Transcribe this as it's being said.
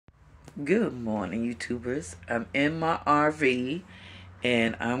Good morning, YouTubers. I'm in my RV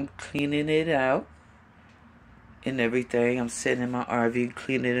and I'm cleaning it out and everything. I'm sitting in my RV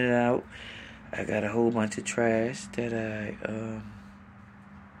cleaning it out. I got a whole bunch of trash that I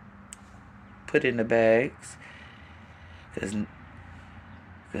put in the bags because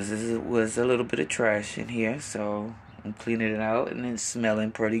there was a little bit of trash in here. So I'm cleaning it out and it's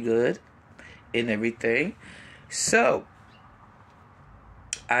smelling pretty good and everything. So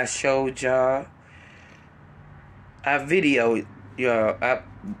I showed y'all. I videoed y'all.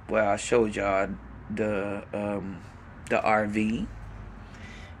 I showed y'all the RV,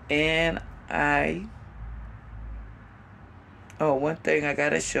 and one thing I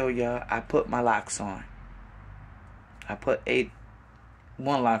gotta show y'all. I put my locks on. I put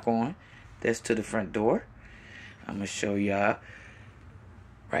one lock on. That's to the front door. I'm gonna show y'all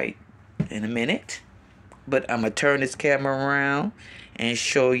right in a minute, but I'm gonna turn this camera around and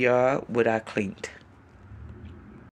show y'all what I cleaned.